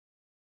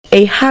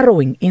A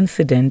harrowing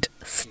incident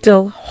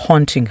still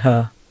haunting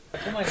her.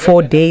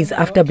 4 days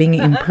after being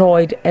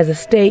employed as a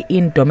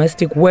stay-in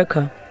domestic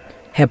worker,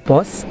 her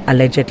boss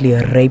allegedly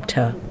raped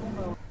her.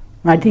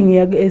 I came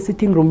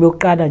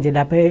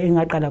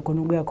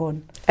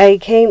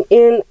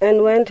in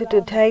and went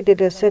to tidy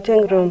the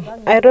sitting room.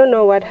 I don't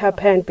know what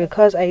happened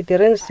because I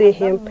didn't see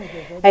him.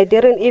 I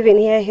didn't even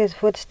hear his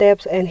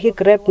footsteps, and he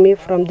grabbed me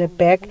from the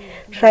back,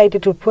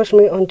 tried to push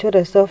me onto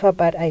the sofa,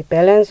 but I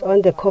balanced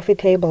on the coffee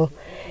table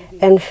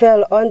and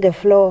fell on the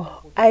floor.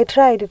 I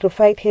tried to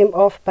fight him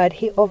off, but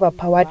he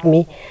overpowered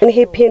me. And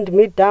he pinned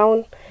me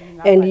down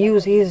and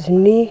used his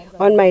knee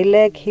on my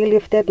leg. He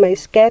lifted my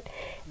skirt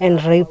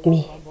and raped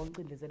me.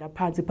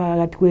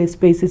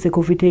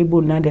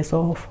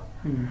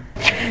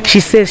 She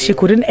says she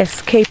couldn't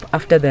escape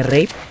after the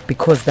rape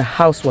because the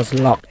house was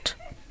locked.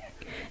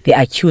 The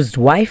accused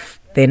wife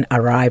then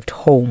arrived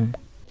home.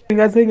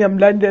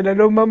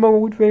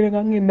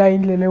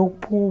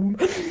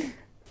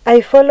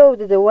 I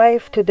followed the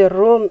wife to the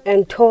room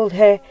and told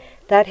her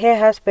that her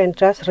husband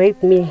just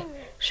raped me.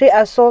 She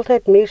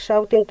assaulted me,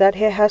 shouting that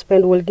her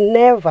husband will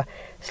never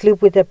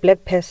sleep with a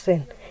black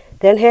person.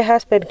 Then her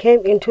husband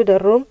came into the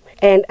room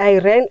and I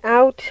ran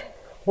out,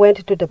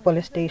 went to the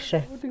police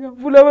station.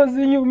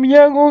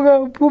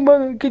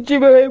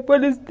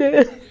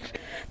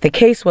 The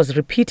case was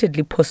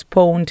repeatedly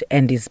postponed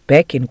and is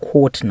back in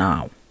court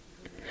now.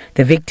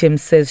 The victim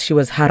says she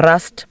was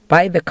harassed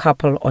by the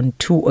couple on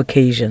 2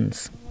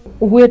 occasions.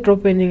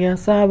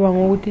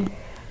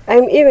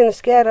 I'm even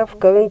scared of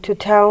going to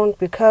town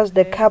because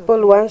the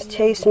couple once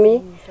chased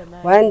me.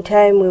 One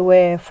time we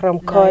were from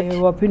court.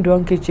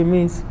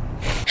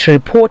 She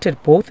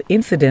reported both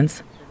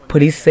incidents.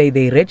 Police say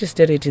they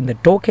registered it in the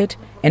docket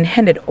and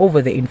handed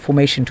over the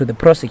information to the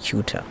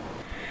prosecutor.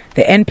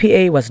 The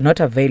NPA was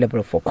not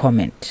available for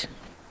comment.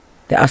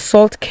 The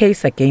assault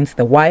case against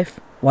the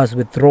wife was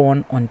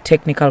withdrawn on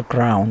technical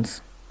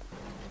grounds.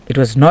 It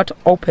was not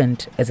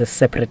opened as a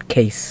separate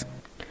case.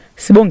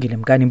 Sibongile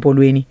Mkani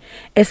Mpolweni,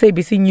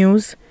 SABC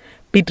News,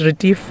 Piet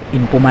Retief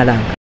in Mpumalanga.